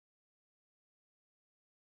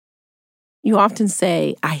You often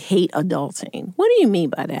say, I hate adulting. What do you mean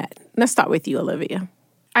by that? Let's start with you, Olivia.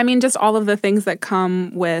 I mean, just all of the things that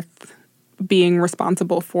come with being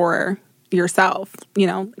responsible for yourself,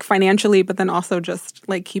 financially, but then also just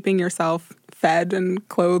like keeping yourself fed and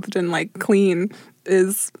clothed and like clean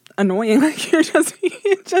is annoying. Like you're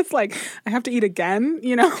just like, I have to eat again,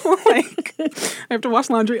 like I have to wash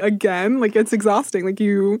laundry again. Like it's exhausting. Like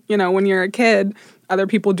when you're a kid, other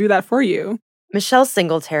people do that for you. Michelle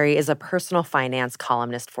Singletary is a personal finance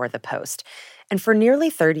columnist for The Post. And for nearly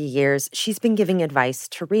 30 years, she's been giving advice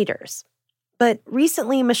to readers. But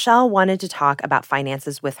recently, Michelle wanted to talk about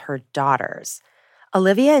finances with her daughters.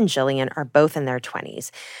 Olivia and Jillian are both in their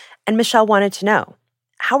 20s. And Michelle wanted to know,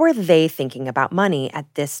 how are they thinking about money at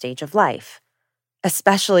this stage of life?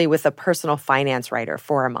 Especially with a personal finance writer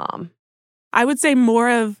for a mom. I would say more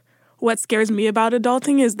of what scares me about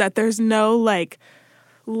adulting is that there's no,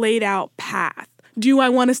 laid out path. Do I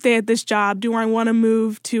want to stay at this job? Do I want to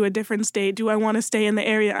move to a different state? Do I want to stay in the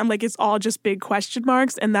area? I'm like, it's all just big question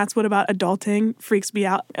marks. And that's what about adulting freaks me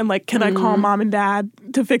out. And can I call mom and dad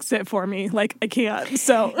to fix it for me? I can't.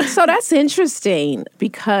 So that's interesting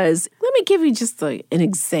because let me give you just an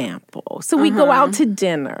example. So we go out to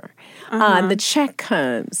dinner. The check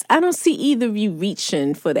comes. I don't see either of you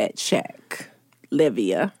reaching for that check,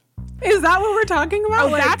 Olivia. Is that what we're talking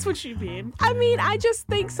about? Oh, that's what you mean. I mean, I just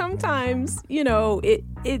think sometimes,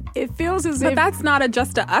 it feels as if... But that's not a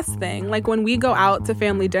just a us thing. Like, when we go out to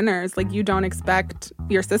family dinners, you don't expect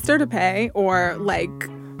your sister to pay or,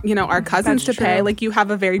 our cousins to pay. Like, you have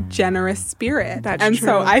a very generous spirit. That's and true.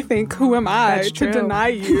 So I think, who am I to deny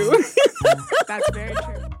you? That's very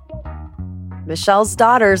true. Michelle's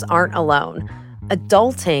daughters aren't alone.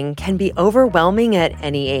 Adulting can be overwhelming at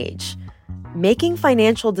any age. Making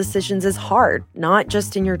financial decisions is hard, not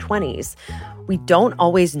just in your 20s. We don't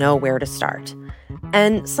always know where to start.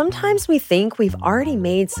 And sometimes we think we've already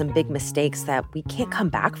made some big mistakes that we can't come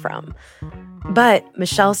back from. But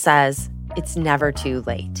Michelle says it's never too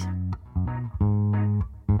late.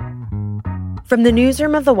 From the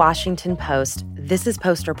newsroom of The Washington Post, this is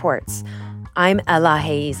Post Reports. I'm Ella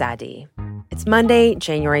Heizadi. It's Monday,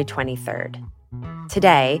 January 23rd.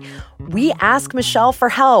 Today, we ask Michelle for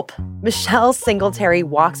help. Michelle Singletary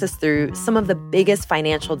walks us through some of the biggest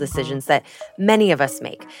financial decisions that many of us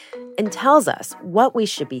make and tells us what we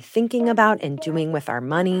should be thinking about and doing with our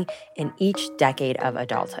money in each decade of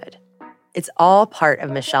adulthood. It's all part of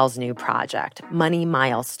Michelle's new project, Money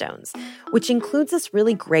Milestones, which includes this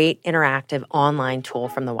really great interactive online tool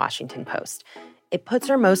from The Washington Post. It puts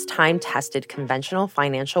our most time-tested conventional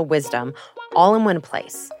financial wisdom all in one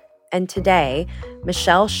place. And today,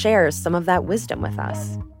 Michelle shares some of that wisdom with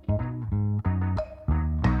us.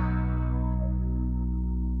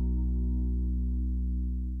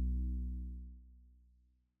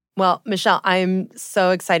 Well, Michelle, I'm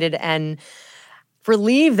so excited and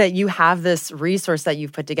relieved that you have this resource that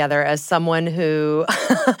you've put together as someone who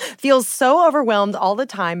feels so overwhelmed all the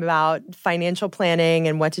time about financial planning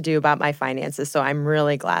and what to do about my finances. So I'm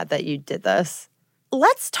really glad that you did this.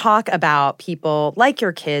 Let's talk about people like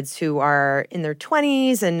your kids who are in their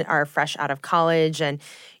 20s and are fresh out of college. And,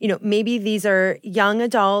 maybe these are young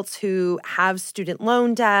adults who have student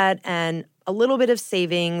loan debt and a little bit of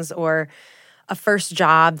savings or a first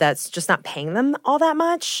job that's just not paying them all that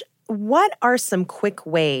much. What are some quick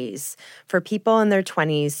ways for people in their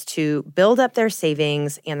 20s to build up their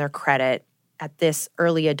savings and their credit at this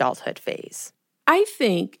early adulthood phase? I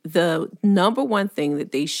think the number one thing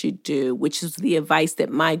that they should do, which is the advice that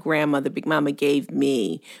my grandmother, Big Mama, gave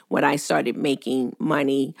me when I started making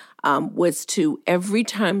money, was to every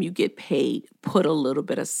time you get paid, put a little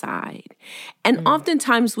bit aside. And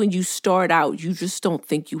oftentimes when you start out, you just don't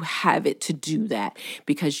think you have it to do that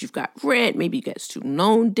because you've got rent, maybe you got student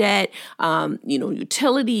loan debt,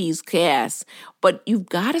 utilities, gas. But you've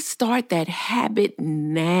got to start that habit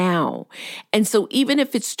now. And so even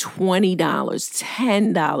if it's $20,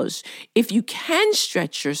 $10, if you can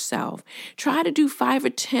stretch yourself, try to do 5 or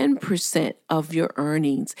 10% of your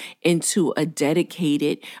earnings into a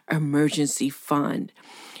dedicated emergency fund.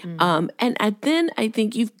 And then I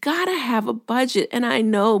think you've got to have a budget. And I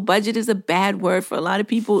know budget is a bad word for a lot of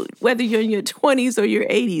people, whether you're in your 20s or your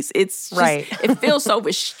 80s. It's just, right. It feels so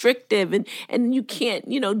restrictive and you can't,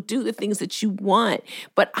 do the things that you want.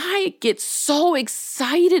 But I get so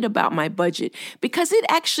excited about my budget because it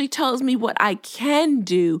actually tells me what I can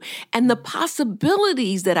do and the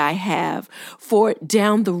possibilities that I have for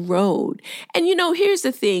down the road. And, here's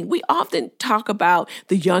the thing. We often talk about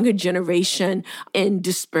the younger generation and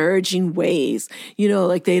disparaging ways.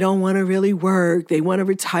 Like they don't want to really work. They want to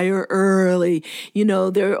retire early.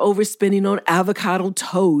 They're overspending on avocado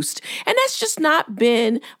toast. And that's just not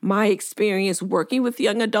been my experience working with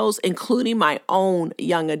young adults, including my own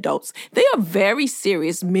young adults. They are very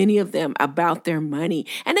serious, many of them, about their money.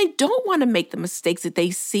 And they don't want to make the mistakes that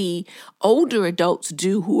they see older adults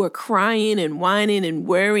do who are crying and whining and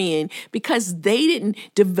worrying because they didn't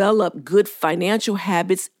develop good financial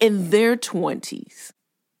habits in their 20s.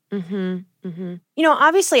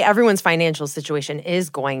 Obviously everyone's financial situation is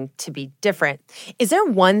going to be different. Is there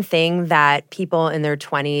one thing that people in their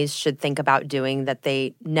 20s should think about doing that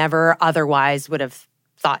they never otherwise would have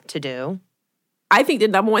thought to do? I think the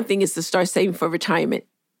number one thing is to start saving for retirement.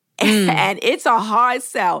 And it's a hard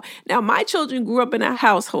sell. Now, my children grew up in a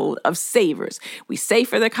household of savers. We save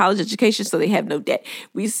for their college education so they have no debt.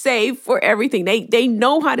 We save for everything. They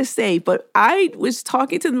know how to save. But I was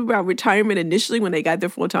talking to them about retirement initially when they got their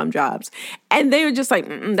full-time jobs. And they were just like,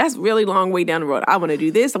 that's really long way down the road. I want to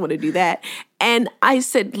do this. I want to do that. And I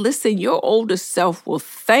said, listen, your older self will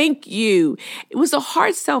thank you. It was a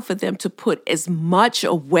hard sell for them to put as much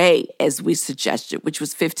away as we suggested, which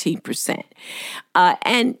was 15%.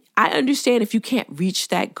 And I understand if you can't reach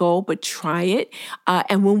that goal, but try it.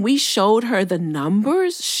 And when we showed her the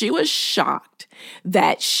numbers, she was shocked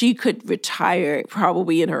that she could retire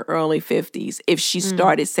probably in her early 50s if she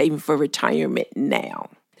started saving for retirement now.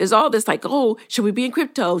 There's all this like, oh, should we be in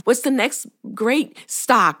crypto? What's the next great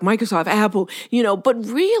stock? Microsoft, Apple, but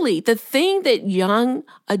really the thing that young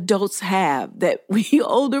adults have that we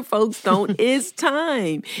older folks don't is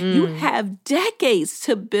time. You have decades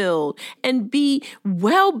to build and be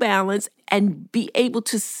well-balanced and be able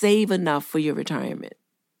to save enough for your retirement.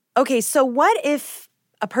 Okay, so what if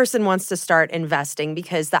a person wants to start investing?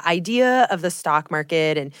 Because the idea of the stock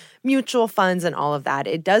market and mutual funds and all of that,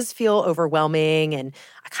 it does feel overwhelming and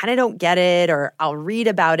I kind of don't get it, or I'll read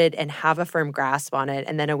about it and have a firm grasp on it.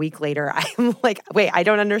 And then a week later, I'm like, wait, I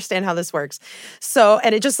don't understand how this works. So,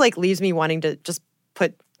 and it just like leaves me wanting to just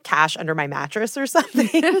put cash under my mattress or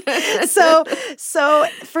something. So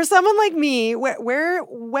for someone like me,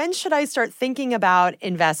 when should I start thinking about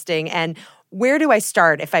investing, and where do I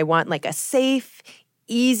start if I want like a safe,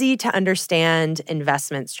 easy to understand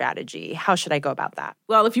investment strategy? How should I go about that?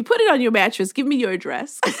 Well, if you put it on your mattress, give me your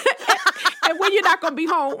address. And when you're not going to be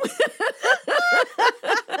home,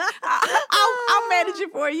 I'll manage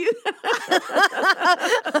it for you.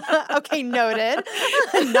 Okay, noted.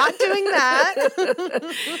 Not doing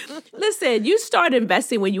that. Listen, you start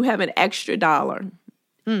investing when you have an extra dollar.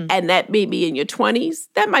 And that may be in your 20s.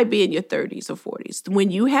 That might be in your 30s or 40s.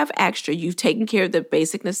 When you have extra, you've taken care of the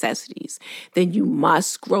basic necessities, then you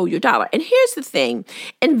must grow your dollar. And here's the thing.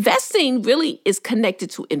 Investing really is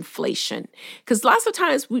connected to inflation. Because lots of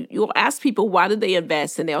times you'll ask people, why do they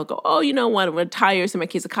invest? And they'll go, I want to retire, send my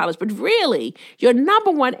kids to college. But really, your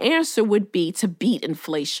number one answer would be to beat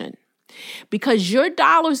inflation. Because your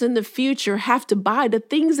dollars in the future have to buy the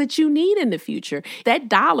things that you need in the future. That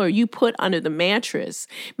dollar you put under the mattress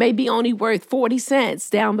may be only worth 40 cents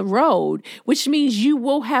down the road, which means you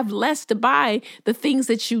will have less to buy the things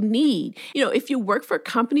that you need. If you work for a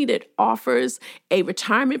company that offers a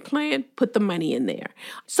retirement plan, put the money in there.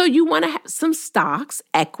 So you want to have some stocks,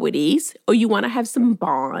 equities, or you want to have some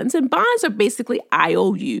bonds. And bonds are basically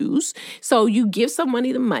IOUs. So you give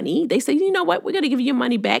somebody the money. They say, you know what, we're going to give you your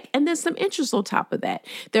money back. And then some interest on top of that.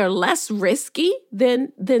 They're less risky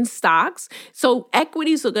than stocks. So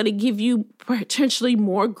equities are going to give you potentially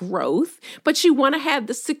more growth, but you want to have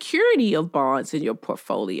the security of bonds in your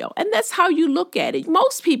portfolio. And that's how you look at it.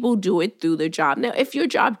 Most people do it through their job. Now, if your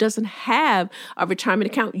job doesn't have a retirement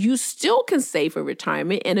account, you still can save for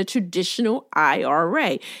retirement in a traditional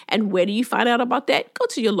IRA. And where do you find out about that? Go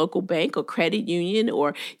to your local bank or credit union,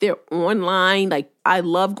 or they're online, like I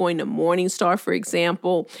love going to Morningstar, for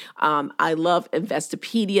example. I love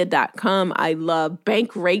Investopedia.com. I love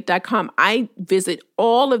Bankrate.com. I visit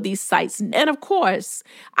all of these sites. And of course,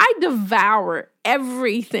 I devour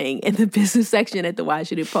everything in the business section at the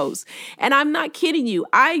Washington Post. And I'm not kidding you.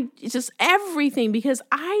 I just everything, because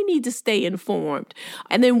I need to stay informed.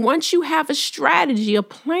 And then once you have a strategy, a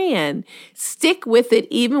plan, stick with it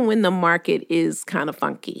even when the market is kind of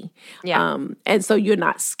funky. Yeah. And so you're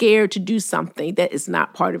not scared to do something that is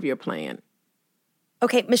not part of your plan.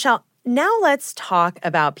 Okay, Michelle, now let's talk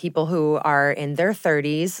about people who are in their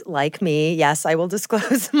 30s, like me. Yes, I will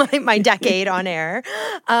disclose my decade on air.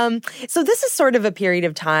 So this is sort of a period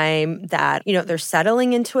of time that, they're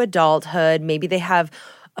settling into adulthood. Maybe they have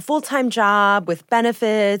a full-time job with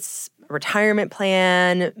benefits, a retirement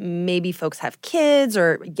plan. Maybe folks have kids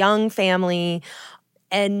or young family.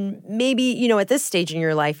 And maybe, you know, at this stage in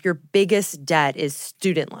your life, your biggest debt is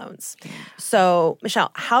student loans. So,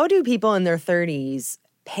 Michelle, how do people in their 30s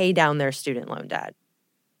pay down their student loan debt?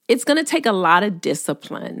 It's going to take a lot of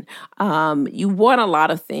discipline. You want a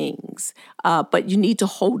lot of things, but you need to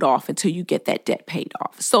hold off until you get that debt paid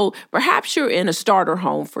off. So perhaps you're in a starter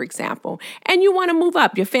home, for example, and you want to move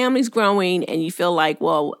up. Your family's growing and you feel like,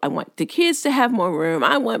 well, I want the kids to have more room.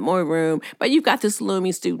 I want more room, but you've got this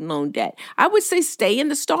looming student loan debt. I would say stay in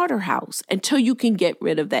the starter house until you can get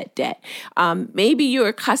rid of that debt. Maybe you're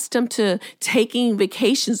accustomed to taking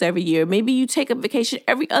vacations every year. Maybe you take a vacation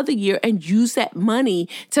every other year and use that money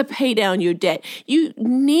to pay down your debt. You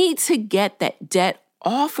need to get that debt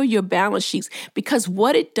off of your balance sheets because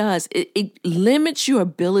what it does, it limits your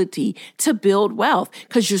ability to build wealth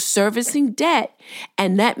because you're servicing debt.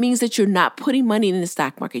 And that means that you're not putting money in the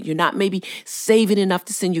stock market. You're not maybe saving enough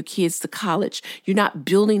to send your kids to college. You're not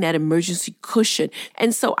building that emergency cushion.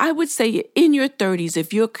 And so I would say in your 30s,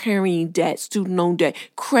 if you're carrying debt, student loan debt,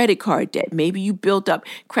 credit card debt, maybe you built up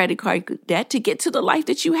credit card debt to get to the life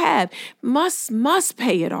that you have, must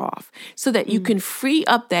pay it off so that you can free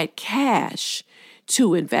up that cash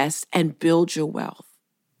to invest and build your wealth.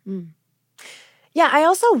 Yeah, I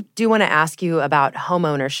also do want to ask you about home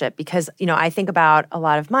ownership because, you know, I think about a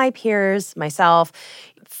lot of my peers, myself,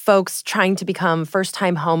 folks trying to become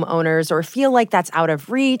first-time homeowners or feel like that's out of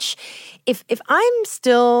reach. If I'm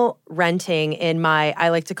still renting in my, I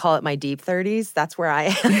like to call it my deep 30s, that's where I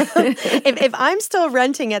am. if I'm still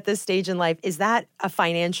renting at this stage in life, is that a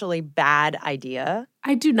financially bad idea?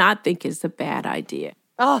 I do not think it's a bad idea.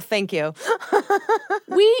 Oh, thank you.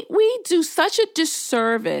 We do such a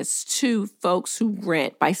disservice to folks who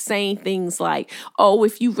rent by saying things like, oh,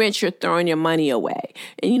 if you rent, you're throwing your money away.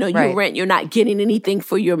 And, you know, you rent, you're not getting anything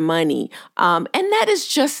for your money. And that is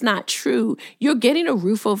just not true. You're getting a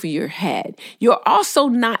roof over your head. You're also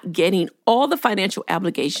not getting all the financial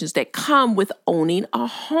obligations that come with owning a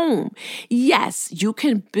home. Yes, you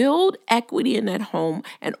can build equity in that home,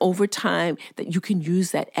 and over time that you can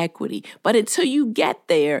use that equity. But until you get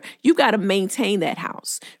there, you got to maintain that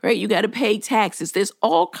house, right? You got to pay taxes. There's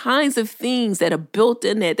all kinds of things that are built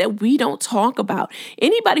in there that we don't talk about.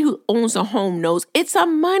 Anybody who owns a home knows it's a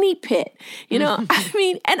money pit. You know, I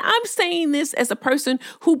mean, and I'm saying this as a person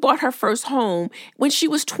who bought her first home when she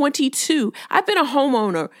was 22. I've been a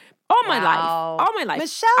homeowner all my life.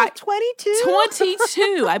 Michelle, 22?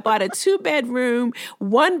 22. I bought a 2-bedroom,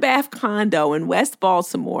 1-bath condo in West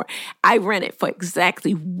Baltimore. I rented for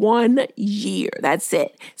exactly 1 year. That's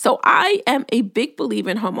it. So I am a big believer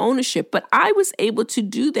in home ownership, but I was able to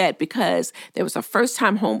do that because there was a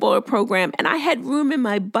first-time homebuyer program and I had room in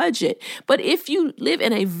my budget. But if you live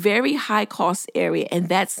in a very high-cost area and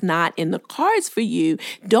that's not in the cards for you,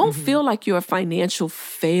 don't feel like you're a financial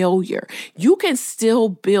failure. You can still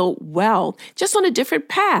build wealth, just on a different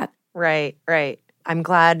path. Right. I'm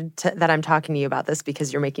glad that I'm talking to you about this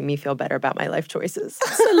because you're making me feel better about my life choices.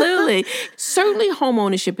 Absolutely. Certainly, home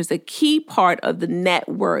ownership is a key part of the net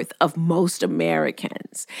worth of most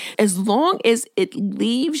Americans. As long as it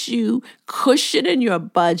leaves you cushion in your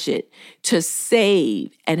budget to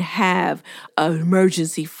save and have an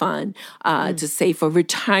emergency fund, to save for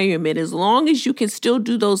retirement, as long as you can still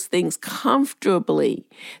do those things comfortably,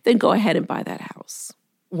 then go ahead and buy that house.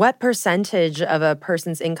 What percentage of a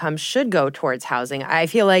person's income should go towards housing? I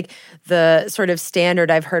feel like the sort of standard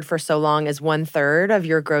I've heard for so long is 1/3 of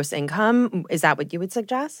your gross income. Is that what you would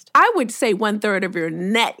suggest? I would say 1/3 of your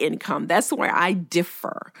net income. That's where I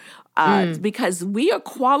differ. Because we are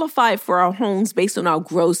qualified for our homes based on our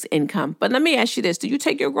gross income. But let me ask you this. Do you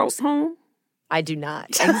take your gross home? I do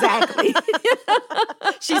not. Exactly.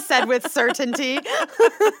 She said with certainty.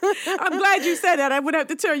 I'm glad you said that. I would have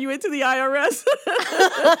to turn you into the IRS.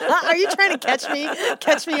 Are you trying to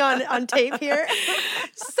catch me on tape here?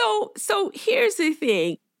 So here's the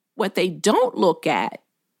thing. What they don't look at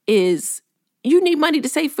is you need money to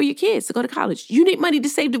save for your kids to go to college. You need money to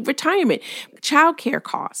save to retirement, childcare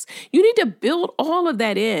costs. You need to build all of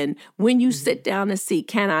that in when you sit down and see,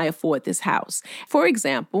 can I afford this house? For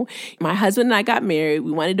example, my husband and I got married.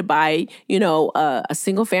 We wanted to buy, a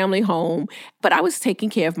single family home, but I was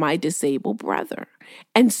taking care of my disabled brother.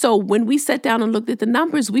 And so when we sat down and looked at the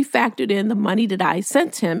numbers, we factored in the money that I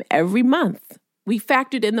sent him every month. We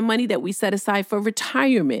factored in the money that we set aside for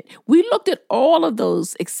retirement. We looked at all of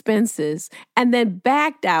those expenses and then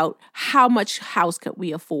backed out how much house could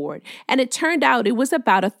we afford. And it turned out it was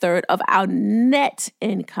about 1/3 of our net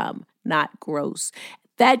income, not gross.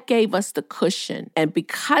 That gave us the cushion. And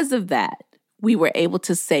because of that, we were able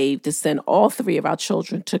to save to send all 3 of our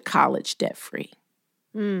children to college debt-free.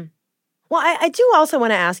 Well, I do also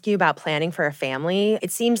want to ask you about planning for a family.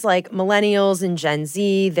 It seems like millennials and Gen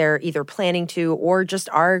Z, they're either planning to or just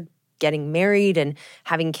are getting married and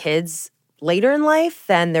having kids later in life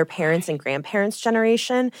than their parents and grandparents'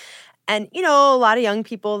 generation. And, a lot of young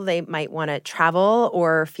people, they might want to travel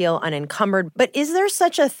or feel unencumbered. But is there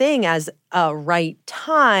such a thing as a right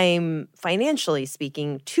time, financially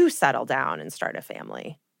speaking, to settle down and start a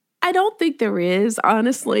family? I don't think there is,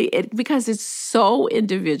 honestly, because it's so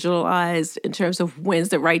individualized in terms of when's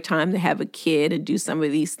the right time to have a kid and do some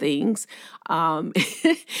of these things. I'm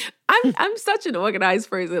such an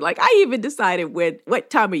organized person. Like, I even decided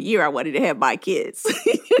what time of year I wanted to have my kids.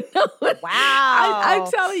 Wow. I'm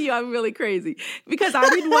telling you, I'm really crazy because I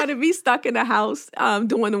didn't want to be stuck in the house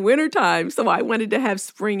during the winter time. So I wanted to have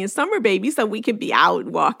spring and summer babies so we could be out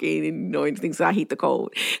walking and doing things. So I hate the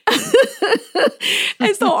cold.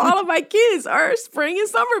 And so all of my kids are spring and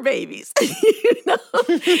summer babies.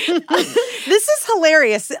 This is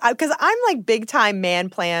hilarious because I'm like big time man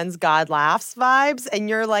plans, God laughs vibes. And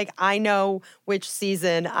you're like, I know which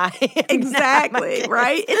season I am. Exactly,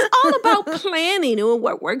 right? It's all about planning and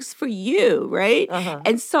what works for you, right? Uh-huh.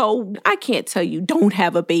 And so I can't tell you don't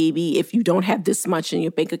have a baby if you don't have this much in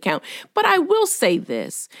your bank account. But I will say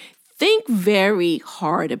this. Think very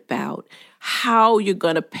hard about how you're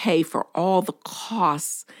going to pay for all the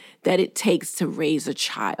costs that it takes to raise a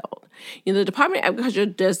child. The Department of Agriculture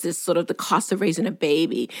does this sort of the cost of raising a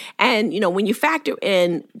baby. And, when you factor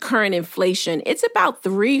in current inflation, it's about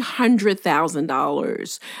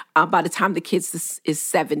 $300,000 by the time the kid is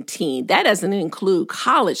 17. That doesn't include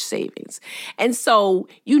college savings. And so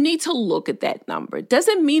you need to look at that number. It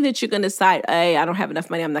doesn't mean that you're going to decide, hey, I don't have enough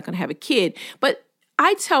money, I'm not going to have a kid. But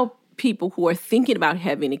I tell people who are thinking about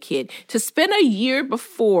having a kid to spend a year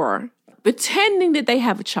before pretending that they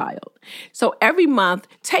have a child. So every month,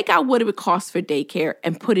 take out what it would cost for daycare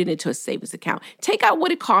and put it into a savings account. Take out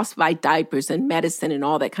what it costs to buy diapers and medicine and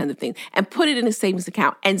all that kind of thing and put it in a savings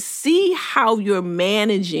account and see how you're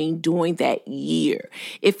managing during that year.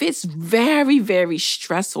 If it's very, very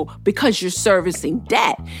stressful because you're servicing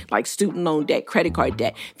debt, like student loan debt, credit card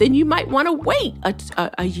debt, then you might want to wait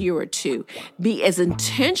a year or two. Be as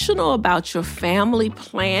intentional about your family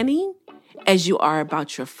planning as you are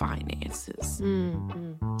about your finances.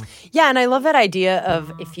 Mm-hmm. Yeah, and I love that idea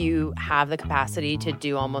of if you have the capacity to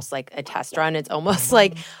do almost like a test run, it's almost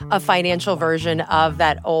like a financial version of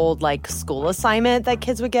that old like school assignment that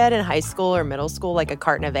kids would get in high school or middle school, like a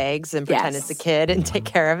carton of eggs and pretend it's a kid and take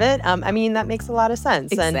care of it. That makes a lot of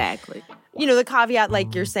sense. Exactly. And, the caveat,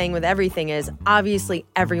 like you're saying with everything, is obviously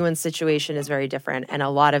everyone's situation is very different, and a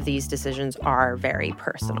lot of these decisions are very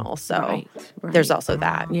personal. So right. There's also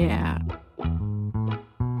that. Yeah.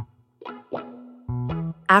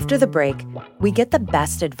 After the break, we get the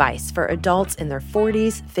best advice for adults in their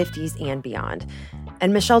 40s, 50s, and beyond.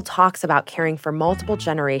 And Michelle talks about caring for multiple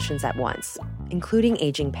generations at once, including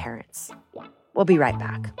aging parents. We'll be right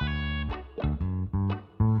back.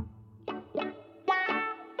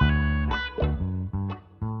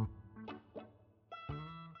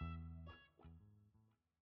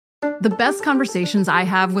 The best conversations I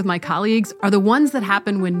have with my colleagues are the ones that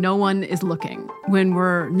happen when no one is looking, when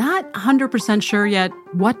we're not 100% sure yet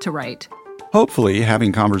what to write. Hopefully,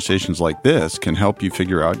 having conversations like this can help you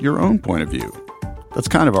figure out your own point of view. That's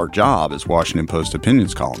kind of our job as Washington Post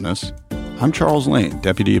opinions columnists. I'm Charles Lane,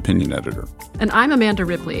 Deputy Opinion Editor. And I'm Amanda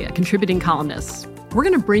Ripley, a contributing columnist. We're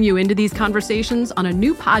going to bring you into these conversations on a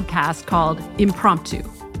new podcast called Impromptu.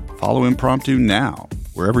 Follow Impromptu now,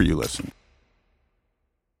 wherever you listen.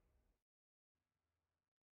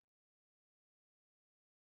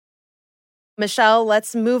 Michelle,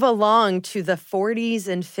 let's move along to the 40s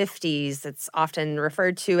and 50s. It's often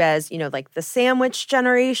referred to as, like the sandwich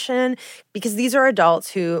generation, because these are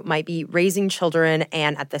adults who might be raising children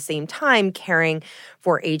and at the same time caring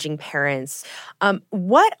for aging parents.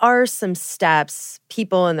 What are some steps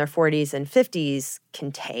people in their 40s and 50s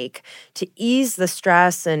can take to ease the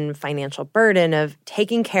stress and financial burden of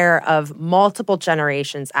taking care of multiple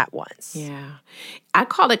generations at once? Yeah. I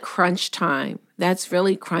call it crunch time. That's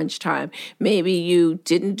really crunch time. Maybe you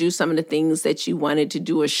didn't do some of the things that you wanted to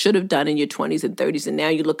do or should have done in your 20s and 30s, and now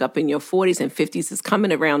you look up in your 40s and 50s, it's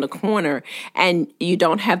coming around the corner, and you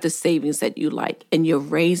don't have the savings that you like, and you're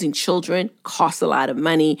raising children, costs a lot of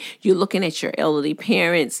money. You're looking at your elderly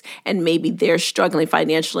parents, and maybe they're struggling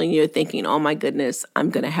financially, and you're thinking, oh my goodness, course, I'm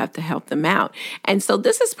going to have to help them out. And so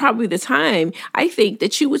this is probably the time, I think,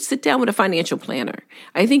 that you would sit down with a financial planner.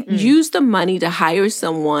 I think use the money to hire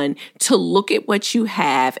someone to look at what you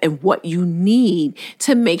have and what you need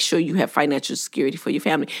to make sure you have financial security for your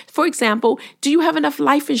family. For example, do you have enough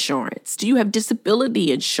life insurance? Do you have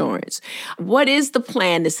disability insurance? What is the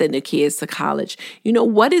plan to send the kids to college?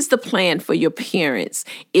 What is the plan for your parents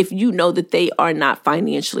if you know that they are not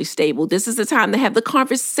financially stable? This is the time to have the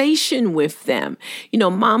conversation with them.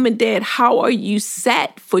 Mom and dad, how are you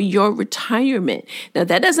set for your retirement? Now,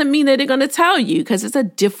 that doesn't mean that they're going to tell you, because it's a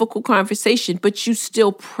difficult conversation, but you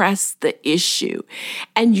still press the issue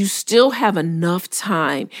and you still have enough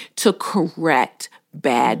time to correct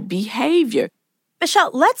bad behavior.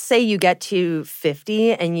 Michelle, let's say you get to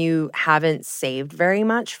 50 and you haven't saved very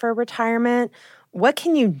much for retirement. What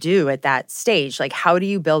can you do at that stage? Like, how do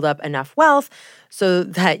you build up enough wealth so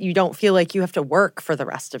that you don't feel like you have to work for the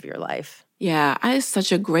rest of your life? Yeah, it's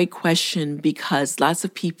such a great question, because lots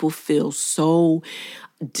of people feel so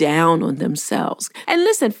down on themselves. And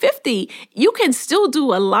listen, 50, you can still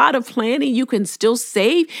do a lot of planning. You can still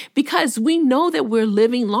save, because we know that we're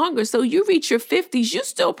living longer. So you reach your 50s, you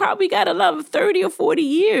still probably got another 30 or 40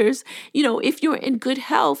 years, if you're in good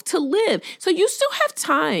health, to live. So you still have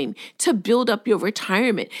time to build up your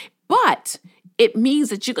retirement. But it means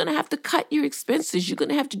that you're going to have to cut your expenses. You're going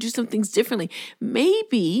to have to do some things differently.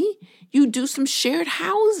 Maybe you do some shared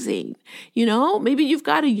housing. Maybe you've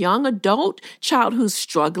got a young adult child who's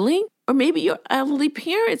struggling, or maybe your elderly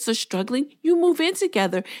parents are struggling. You move in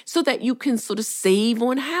together so that you can sort of save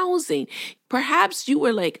on housing. Perhaps you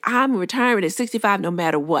were like, I'm retiring at 65 no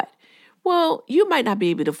matter what. Well, you might not be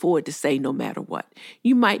able to afford to say no matter what.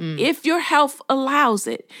 You might, if your health allows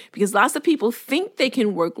it, because lots of people think they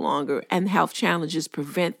can work longer and health challenges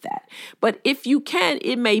prevent that. But if you can,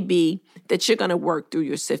 it may be that you're going to work through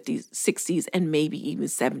your 50s, 60s, and maybe even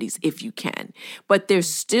 70s if you can. But there's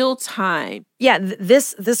still time. Yeah,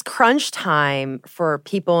 this crunch time for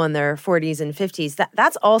people in their 40s and 50s,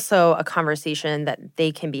 that's also a conversation that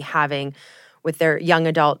they can be having with their young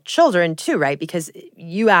adult children too, right? Because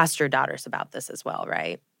you asked your daughters about this as well,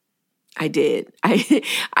 right? I did. I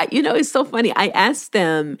it's so funny. I asked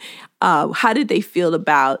them, how did they feel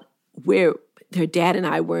about where their dad and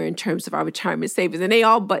I were in terms of our retirement savings, and they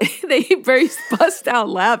very bust out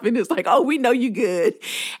laughing. It's like, oh, we know you good.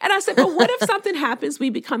 And I said, but what if something happens,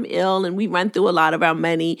 we become ill and we run through a lot of our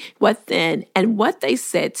money? What then? And what they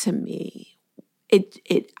said to me,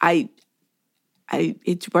 it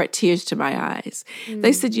brought tears to my eyes.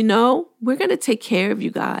 They said, we're going to take care of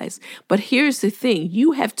you guys. But here's the thing.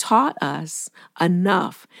 You have taught us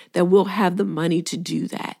enough that we'll have the money to do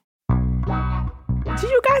that. Do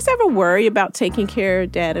you guys ever worry about taking care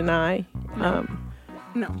of Dad and I?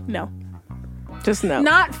 No. Just no.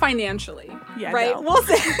 Not financially. Yeah, right? no. We'll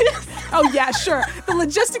say. Oh, yeah, sure. The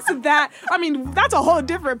logistics of that, that's a whole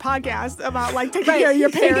different podcast about, taking care of your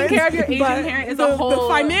parents. Taking care of your aging parent is a whole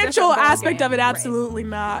the financial aspect game, of it, absolutely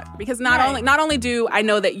not. Because not only do I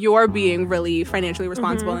know that you're being really financially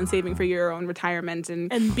responsible and saving for your own retirement and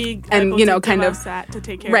being and able to kind of that to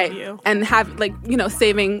take care of you. And have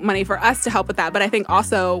saving money for us to help with that. But I think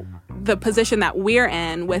also the position that we're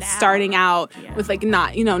in with starting out with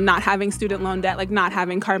not having student loan debt, not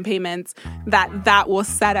having car payments, that will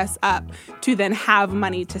set us up to then have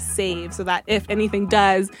money to save, so that if anything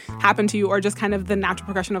does happen to you, or just kind of the natural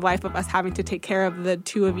progression of life of us having to take care of the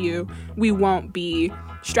two of you, we won't be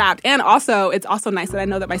strapped. And also, it's also nice that I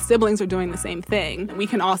know that my siblings are doing the same thing. We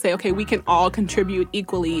can all say, okay, we can all contribute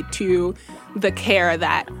equally to the care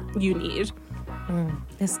that you need.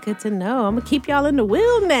 That's good to know. I'm going to keep y'all in the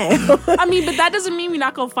wheel now. But that doesn't mean we're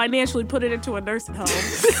not going to financially put it into a nursing home.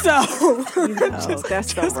 So, that's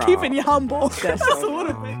so just wrong. keeping you humble. That's so what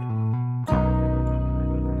I think.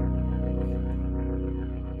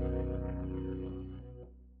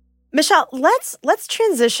 Michelle, let's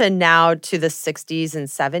transition now to the 60s and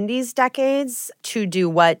 70s decades to do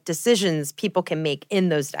what decisions people can make in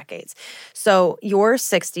those decades. So you're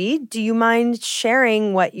 60. Do you mind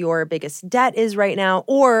sharing what your biggest debt is right now,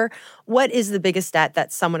 or what is the biggest debt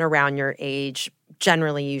that someone around your age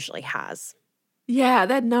generally usually has? Yeah,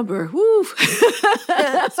 that number. Woo.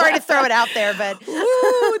 Sorry to throw it out there, but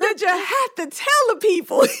ooh, that you have to tell the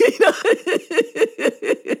people.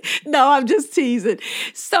 No, I'm just teasing.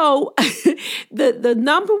 So the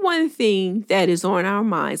number one thing that is on our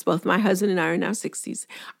minds, both my husband and I are in our 60s,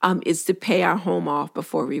 is to pay our home off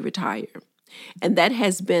before we retire. And that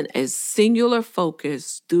has been a singular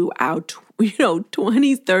focus throughout,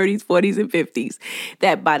 20s, 30s, 40s, and 50s,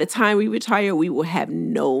 that by the time we retire, we will have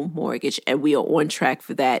no mortgage, and we are on track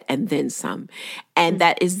for that and then some. And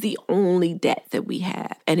that is the only debt that we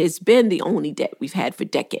have. And it's been the only debt we've had for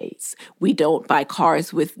decades. We don't buy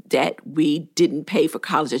cars with debt. We didn't pay for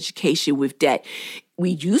college education with debt. We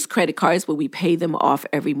use credit cards, but we pay them off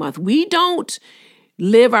every month. We don't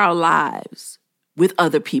live our lives with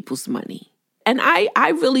other people's money. And I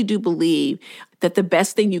really do believe that the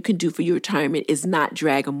best thing you can do for your retirement is not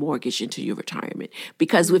drag a mortgage into your retirement.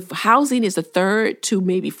 Because with housing is a third to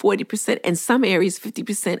maybe 40%, and some areas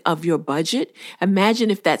 50% of your budget,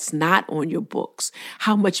 imagine if that's not on your books,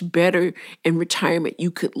 how much better in retirement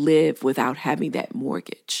you could live without having that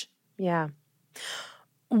mortgage. Yeah.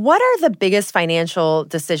 What are the biggest financial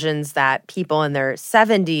decisions that people in their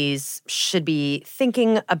 70s should be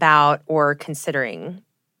thinking about or considering?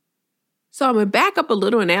 So I'm going to back up a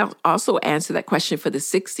little and also answer that question for the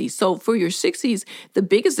 60s. So for your 60s, the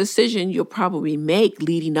biggest decision you'll probably make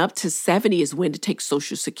leading up to 70 is when to take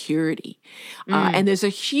Social Security. And there's a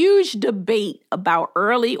huge debate about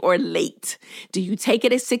early or late. Do you take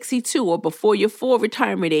it at 62 or before your full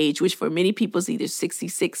retirement age, which for many people is either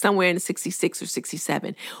 66, somewhere in 66 or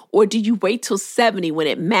 67? Or do you wait till 70 when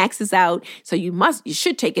it maxes out? So you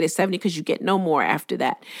should take it at 70 because you get no more after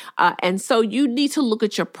that. And so you need to look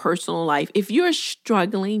at your personal life. If you're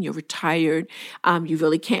struggling, you're retired, you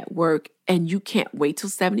really can't work, and you can't wait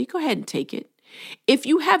till 70, go ahead and take it. If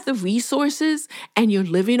you have the resources and you're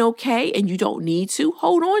living okay and you don't need to,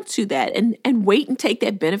 hold on to that and wait and take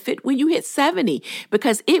that benefit when you hit 70,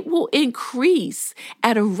 because it will increase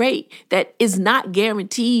at a rate that is not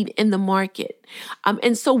guaranteed in the market.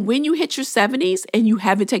 And so when you hit your 70s and you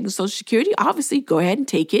haven't taken Social Security, obviously go ahead and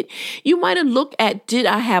take it. You might have looked at, did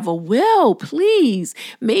I have a will? Please.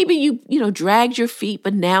 Maybe you dragged your feet,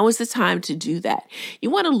 but now is the time to do that. You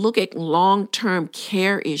want to look at long-term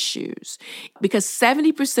care issues, because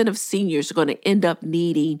 70% of seniors are going to end up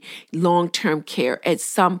needing long-term care at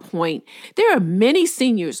some point. There are many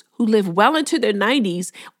seniors who live well into their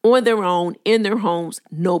 90s on their own, in their homes,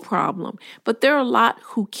 no problem. But there are a lot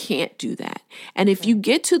who can't do that. And if you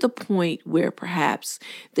get to the point where perhaps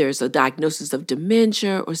there's a diagnosis of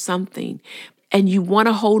dementia or something, and you want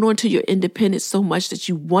to hold on to your independence so much that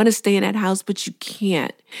you want to stay in that house, but you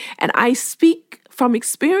can't. And I speak from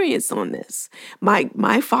experience on this.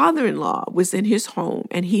 My father-in-law was in his home,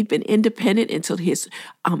 and he'd been independent until his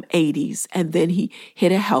 80s. And then he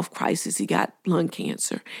hit a health crisis. He got lung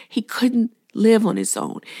cancer. He couldn't live on his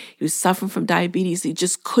own. He was suffering from diabetes. He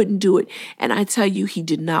just couldn't do it. And I tell you, he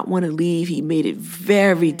did not want to leave. He made it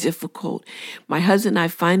very difficult. My husband and I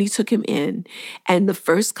finally took him in. And the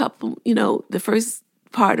first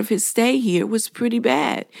part of his stay here was pretty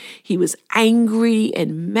bad. He was angry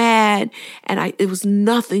and mad, and it was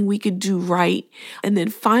nothing we could do right. And then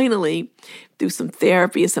finally, through some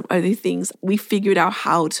therapy and some other things, we figured out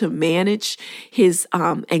how to manage his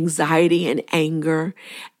anxiety and anger.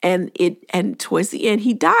 And towards the end,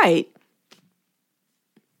 he died.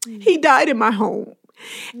 He died in my home.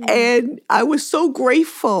 And I was so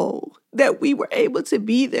grateful that we were able to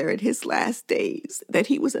be there in his last days, that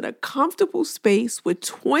he was in a comfortable space with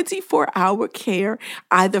 24-hour care,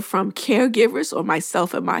 either from caregivers or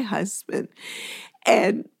myself and my husband.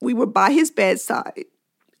 And we were by his bedside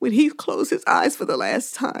when he closed his eyes for the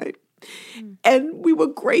last time. And we were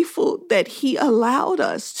grateful that he allowed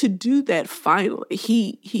us to do that finally.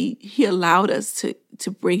 He allowed us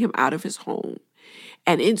to bring him out of his home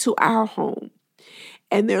and into our home.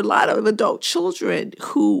 And there are a lot of adult children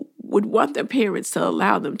who would want their parents to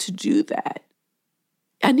allow them to do that.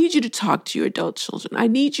 I need you to talk to your adult children. I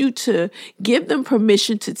need you to give them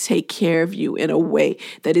permission to take care of you in a way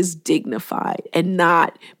that is dignified and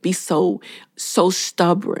not be so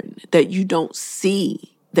stubborn that you don't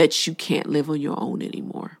see that you can't live on your own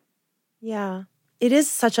anymore. Yeah. It is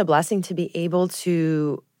such a blessing to be able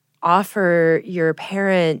to offer your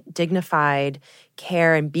parent dignified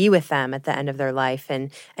care and be with them at the end of their life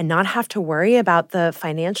and not have to worry about the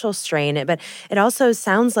financial strain. But it also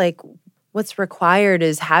sounds like what's required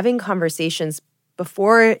is having conversations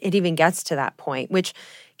before it even gets to that point, which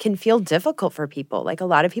can feel difficult for people. Like a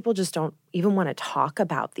lot of people just don't even want to talk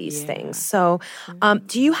about these things. So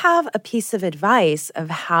do you have a piece of advice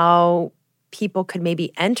of how people could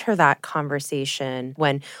maybe enter that conversation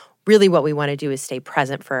when really what we want to do is stay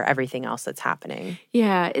present for everything else that's happening.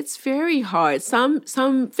 Yeah, it's very hard. Some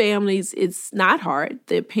families, it's not hard.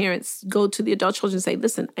 The parents go to the adult children and say,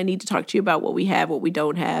 listen, I need to talk to you about what we have, what we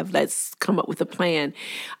don't have. Let's come up with a plan.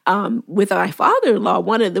 With my father-in-law,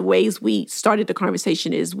 one of the ways we started the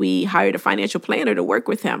conversation is we hired a financial planner to work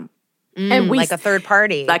with him. And like a third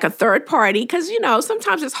party. Like a third party, because,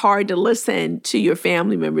 sometimes it's hard to listen to your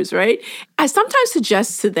family members, right? I sometimes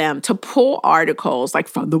suggest to them to pull articles like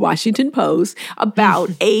from the Washington Post about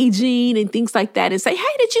aging and things like that and say,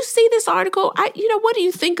 hey, did you see this article? What do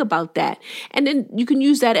you think about that? And then you can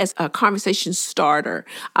use that as a conversation starter.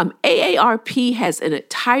 AARP has an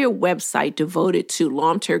entire website devoted to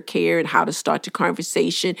long-term care and how to start the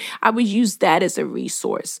conversation. I would use that as a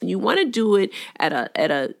resource. You want to do it at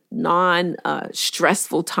a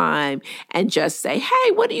non-stressful time and just say,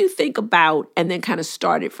 hey, what do you think about? And then kind of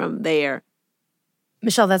start it from there.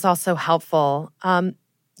 Michelle, that's also helpful.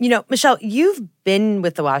 Michelle, you've been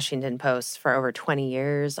with the Washington Post for over 20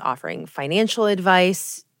 years, offering financial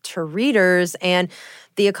advice to readers, and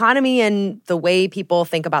the economy and the way people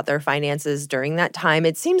think about their finances during that time,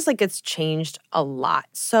 it seems like it's changed a lot.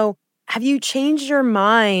 So have you changed your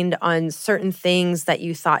mind on certain things that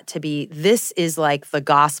you thought to be, this is like the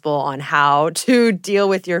gospel on how to deal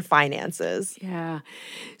with your finances? Yeah.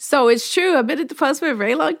 So it's true. I've been at the Post for a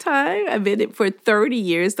very long time. I've been it for 30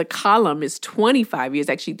 years. The column is 25 years.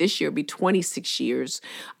 Actually, this year will be 26 years.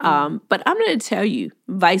 But I'm going to tell you,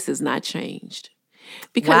 Vice has not changed.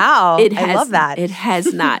 Because wow, I love that. It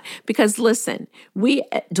has not. Because listen,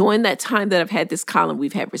 during that time that I've had this column,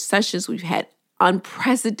 we've had recessions, we've had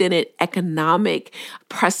unprecedented economic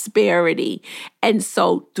prosperity. And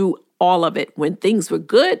so through all of it, when things were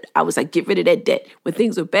good, I was like, get rid of that debt. When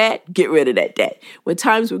things were bad, get rid of that debt. When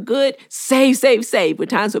times were good, save, save, save. When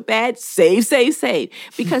times were bad, save, save, save.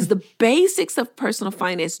 Because the basics of personal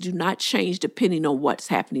finance do not change depending on what's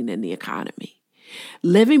happening in the economy.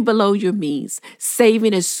 Living below your means,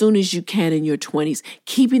 saving as soon as you can in your 20s,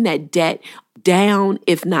 keeping that debt down,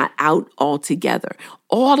 if not out altogether.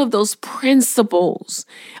 All of those principles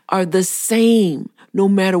are the same no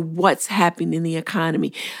matter what's happening in the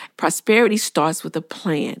economy. Prosperity starts with a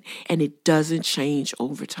plan, and it doesn't change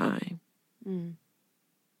over time.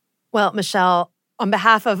 Well, Michelle, on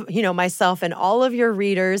behalf of, myself and all of your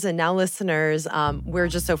readers and now listeners, we're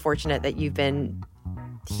just so fortunate that you've been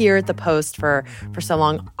here at the Post for so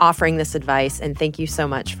long, offering this advice. And thank you so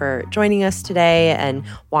much for joining us today and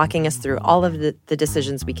walking us through all of the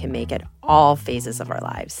decisions we can make at all phases of our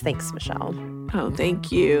lives. Thanks, Michelle. Oh,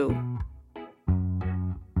 thank you.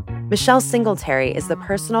 Michelle Singletary is the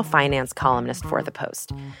personal finance columnist for the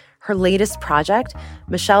Post. Her latest project,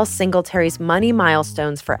 Michelle Singletary's Money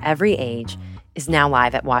Milestones for Every Age, is now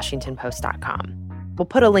live at WashingtonPost.com. We'll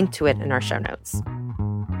put a link to it in our show notes.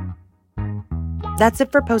 That's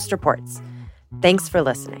it for Post Reports. Thanks for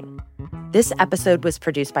listening. This episode was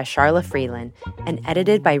produced by Charla Freeland and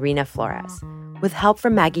edited by Rena Flores, with help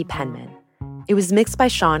from Maggie Penman. It was mixed by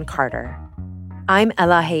Sean Carter. I'm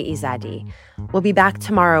Elahe Izadi. We'll be back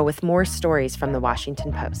tomorrow with more stories from the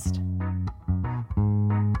Washington Post.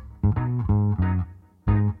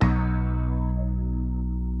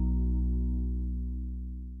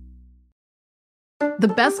 The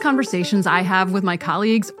best conversations I have with my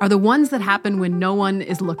colleagues are the ones that happen when no one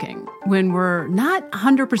is looking, when we're not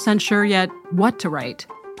 100% sure yet what to write.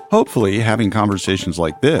 Hopefully, having conversations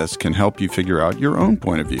like this can help you figure out your own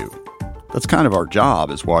point of view. That's kind of our job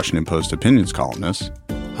as Washington Post opinions columnists.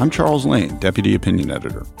 I'm Charles Lane, Deputy Opinion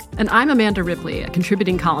Editor. And I'm Amanda Ripley, a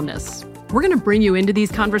contributing columnist. We're going to bring you into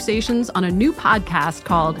these conversations on a new podcast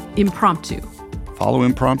called Impromptu. Follow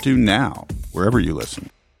Impromptu now, wherever you listen.